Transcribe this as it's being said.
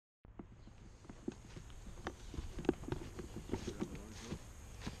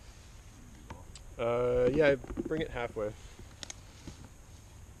Yeah, bring it halfway.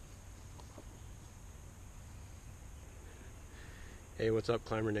 Hey, what's up,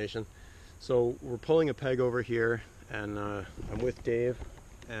 Climber Nation? So we're pulling a peg over here, and I'm with Dave,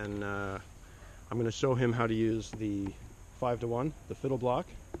 and I'm going to show him how to use the 5-to-1, the fiddle block.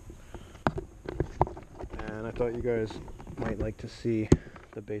 And I thought you guys might like to see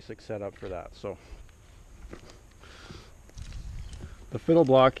the basic setup for that. So the fiddle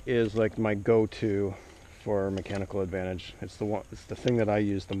block is like my go-to for mechanical advantage. It's the thing that I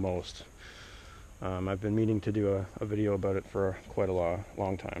use the most. I've been meaning to do a video about it for quite a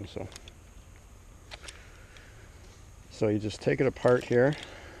long time. So you just take it apart here.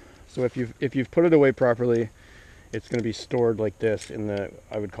 So if you've put it away properly, it's going to be stored like this in the,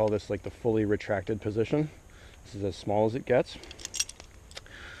 I would call this like the fully retracted position. This is as small as it gets.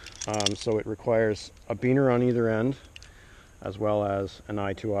 So it requires a beaner on either end, as well as an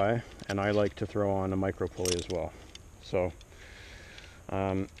eye to eye, and I like to throw on a micro pulley as well. So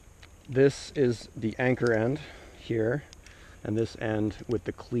this is the anchor end here, and this end with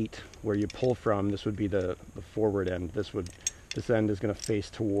the cleat where you pull from, this would be the forward end. This end is going to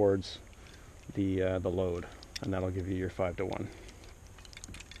face towards the load, and that'll give you your 5-to-1.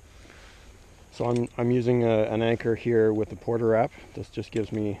 So I'm using an anchor here with the porter wrap. This just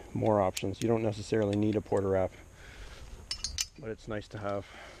gives me more options. You don't necessarily need a porter wrap, but it's nice to have.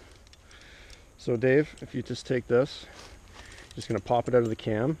 So Dave, if you just take this, just going to pop it out of the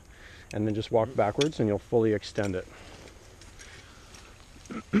cam and then just walk backwards and you'll fully extend it.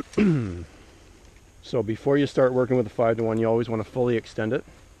 So before you start working with the 5-to-1, you always want to fully extend it.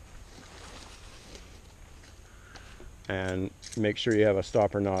 And make sure you have a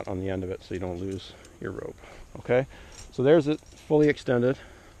stopper knot on the end of it so you don't lose your rope. Okay, so there's it fully extended.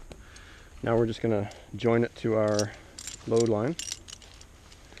 Now we're just going to join it to our load line.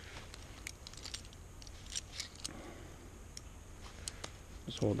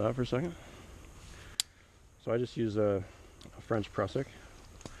 Just hold that for a second. So I just use a French prusik.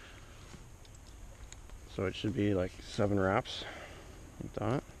 So it should be like 7 wraps like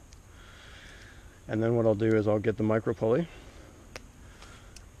that. And then what I'll do is I'll get the micro pulley.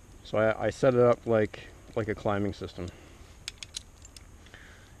 So I set it up like a climbing system.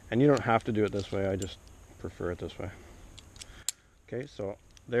 And you don't have to do it this way, I just prefer it this way. Okay, so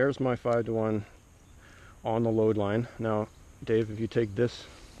there's my 5-to-1 on the load line. Now, Dave, if you take this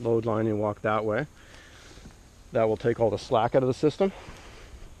load line and walk that way, that will take all the slack out of the system.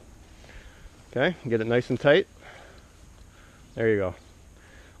 Okay, get it nice and tight. There you go.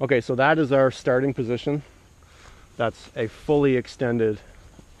 Okay, so that is our starting position. That's a fully extended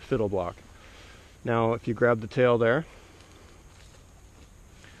fiddle block. Now, if you grab the tail there,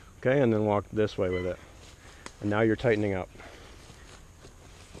 okay, and then walk this way with it. And now you're tightening up.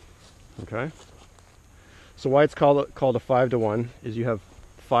 Okay? So why it's called a 5-to-1 is you have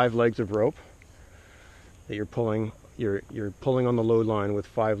 5 legs of rope that you're pulling. You're pulling on the load line with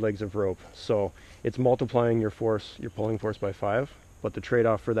 5 legs of rope. So it's multiplying your force, your pulling force by 5. But the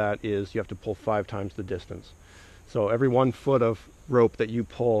trade-off for that is you have to pull 5 times the distance. So every 1 foot of rope that you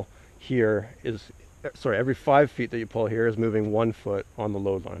pull here is, sorry, every 5 feet that you pull here is moving 1 foot on the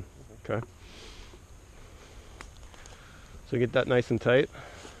load line. Okay. So get that nice and tight.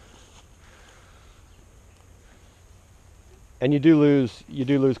 And you do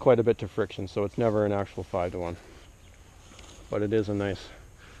lose quite a bit to friction, so it's never an actual 5-to-1. But it is a nice.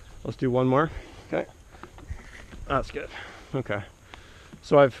 Let's do one more. Okay. That's good. Okay.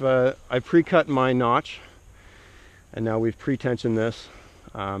 So I've pre-cut my notch, and now we've pre-tensioned this.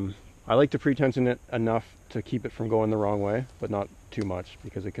 I like to pre-tension it enough to keep it from going the wrong way, but not too much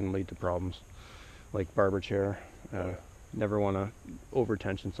because it can lead to problems like barber chair. Never want to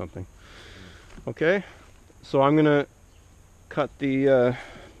over-tension something. Okay, so I'm gonna cut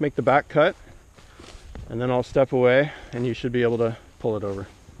make the back cut, and then I'll step away, and you should be able to pull it over.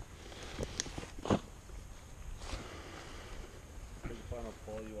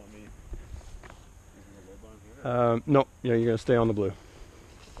 No, yeah, you're going to stay on the blue.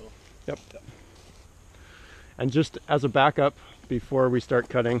 Yep. And just as a backup, before we start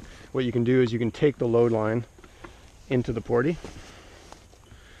cutting, what you can do is you can take the load line into the porty,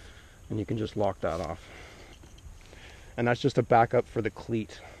 and you can just lock that off. And that's just a backup for the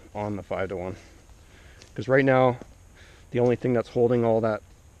cleat on the 5-to-1. Because right now, the only thing that's holding all that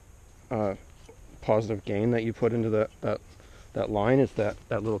positive gain that you put into that line is that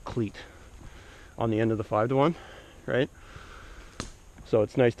little cleat on the end of the 5-to-1, right? So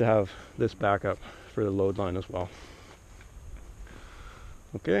it's nice to have this backup for the load line as well.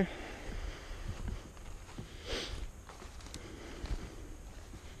 Okay.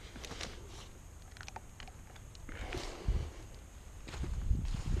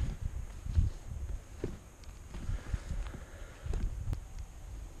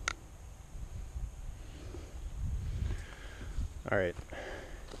 All right.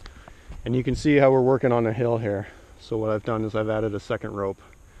 And you can see how we're working on a hill here. So what I've done is I've added a second rope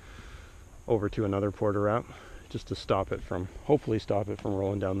over to another porter wrap just to stop it from, hopefully stop it from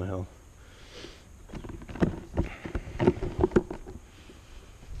rolling down the hill.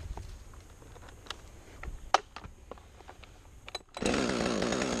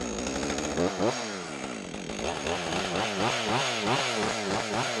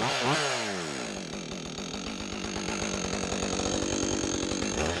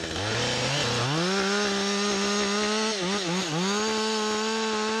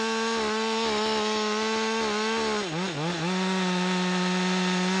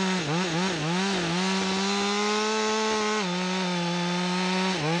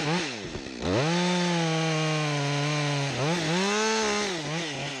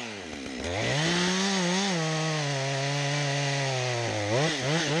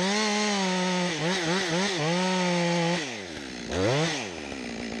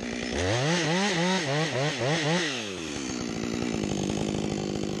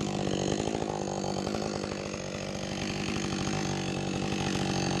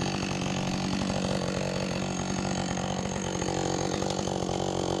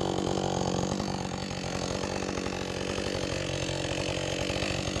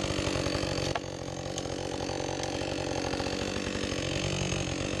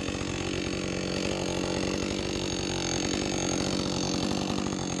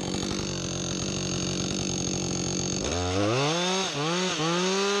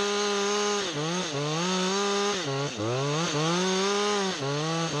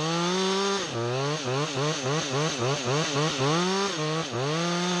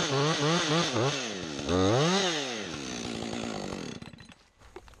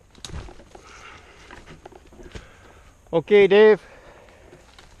 Okay, Dave.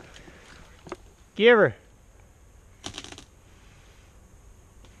 Give her.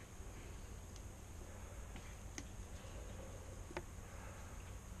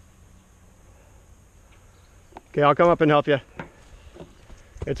 Okay, I'll come up and help you.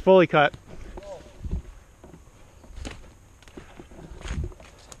 It's fully cut.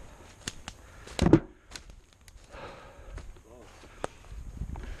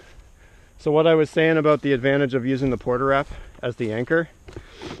 So what I was saying about the advantage of using the porter wrap as the anchor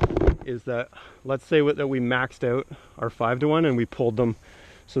is that, let's say that we maxed out our 5-to-1 and we pulled them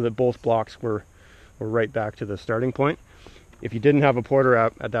so that both blocks were right back to the starting point. If you didn't have a porter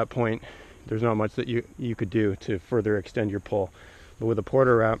wrap at that point, there's not much that you could do to further extend your pull. But with a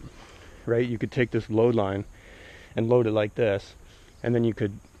porter wrap, right, you could take this load line and load it like this, and then you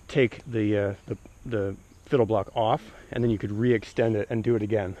could take the fiddle block off, and then you could re-extend it and do it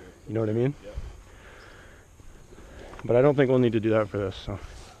again. You know what I mean? Yep. But I don't think we'll need to do that for this. So.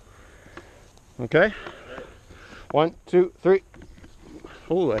 Okay? 1, 2, 3.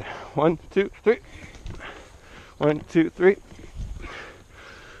 Hold it. 1, 2, 3. 1, 2, 3.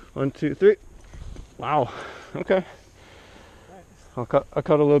 1, 2, 3. Wow. Okay. I'll cut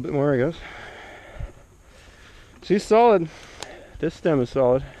a little bit more, I guess. She's solid. This stem is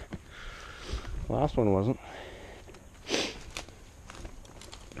solid. The last one wasn't.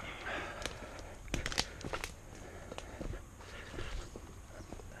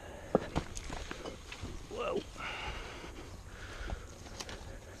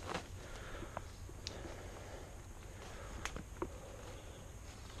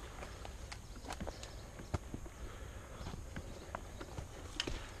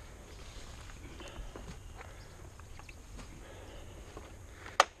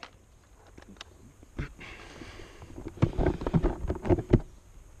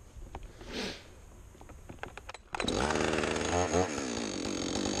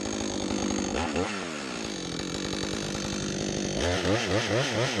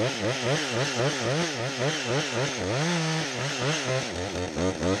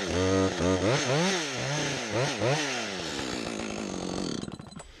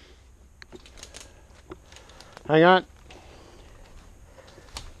 Hang on.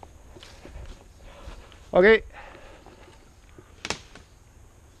 Okay.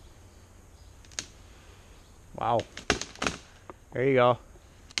 Wow. There you go.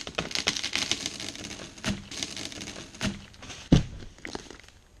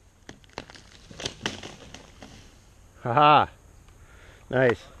 Haha.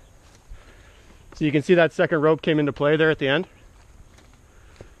 Nice. So you can see that second rope came into play there at the end.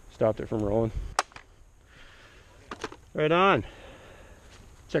 Stopped it from rolling. Right on.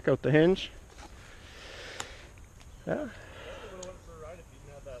 Check out the hinge. Yeah.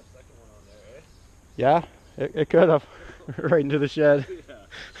 Yeah, it could have. Right into the shed.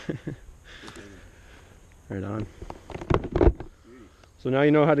 Yeah. Right on. So now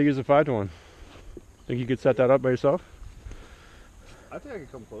you know how to use a 5-to-1. Think you could set that up by yourself? I think I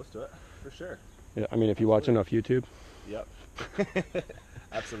could come close to it, for sure. Yeah, I mean, if you watch enough YouTube. Yep.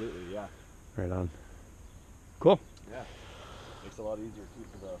 Absolutely, yeah. Right on. Cool. Yeah. Makes it a lot easier too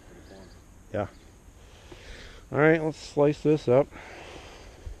for the phone. Yeah. All right, let's slice this up.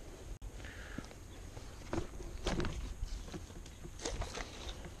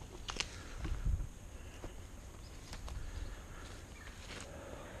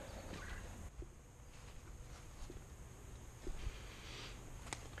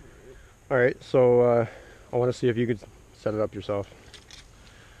 All right, so I want to see if you could set it up yourself.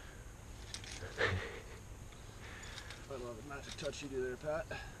 I love the magic touch you do there, Pat.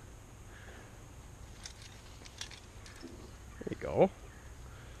 There you go.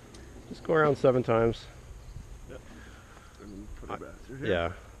 Just go around 7 times. Yep. And put it back through here.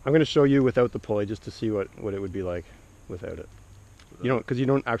 Yeah. I'm going to show you without the pulley just to see what it would be like without it. You don't, because you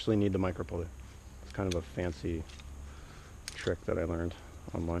don't actually need the micro pulley. It's kind of a fancy trick that I learned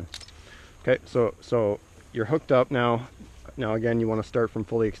online. Okay, so you're hooked up now. Now again, you want to start from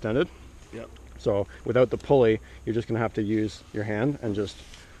fully extended. Yep. So without the pulley, you're just going to have to use your hand and just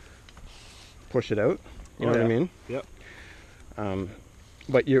push it out. You know what I mean? Yep.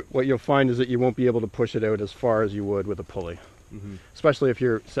 But what you'll find is that you won't be able to push it out as far as you would with a pulley, especially if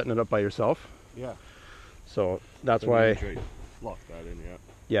you're setting it up by yourself. Yeah. So that's why. Lock that in, yeah.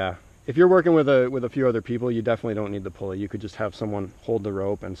 Yeah. If you're working with a few other people, you definitely don't need the pulley. You could just have someone hold the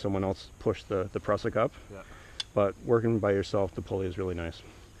rope and someone else push the prusik up. Yeah. But working by yourself, the pulley is really nice.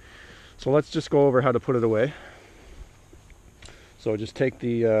 So let's just go over how to put it away. So just take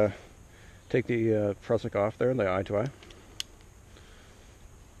the prusik off there, the eye to eye.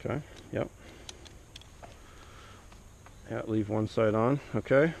 Okay. Yep. Yeah. Leave one side on.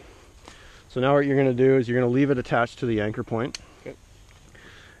 Okay. So now what you're going to do is you're going to leave it attached to the anchor point. Okay.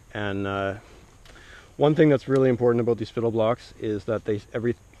 And one thing that's really important about these fiddle blocks is that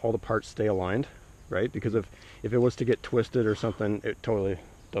all the parts stay aligned, right? Because if it was to get twisted or something, it totally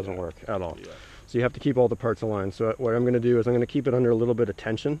doesn't work at all. Yeah. So you have to keep all the parts aligned. So what I'm going to do is I'm going to keep it under a little bit of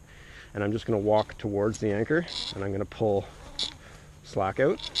tension, and I'm just going to walk towards the anchor, and I'm going to pull slack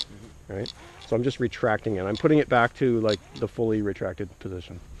out, right? So I'm just retracting it. I'm putting it back to like the fully retracted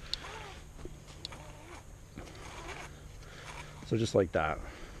position. So just like that.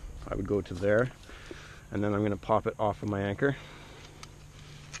 I would go to there, and then I'm going to pop it off of my anchor.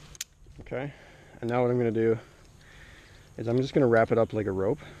 Okay, and now what I'm going to do is I'm just going to wrap it up like a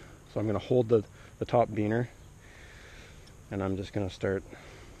rope. So I'm going to hold the top beaner, and I'm just going to start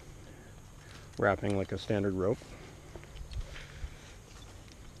wrapping like a standard rope.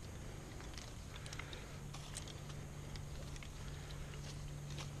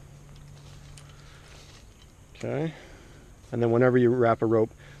 Okay, and then whenever you wrap a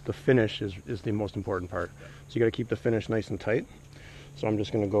rope, the finish is the most important part. So you got to keep the finish nice and tight. So I'm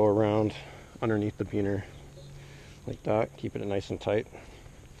just going to go around underneath the beaner like that, keep it nice and tight,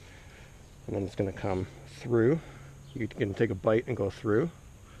 and then it's going to come through. You can take a bite and go through,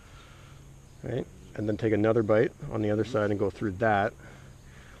 right? And then take another bite on the other side and go through that,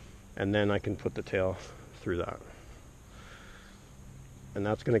 and then I can put the tail through that. And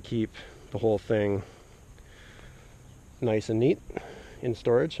that's going to keep the whole thing nice and neat in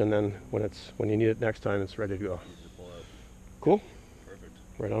storage, and then when you need it next time, it's ready to go. Cool? Perfect.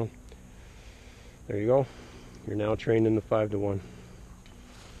 Right on. There you go. You're now trained in the 5-to-1.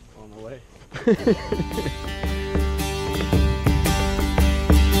 On the way.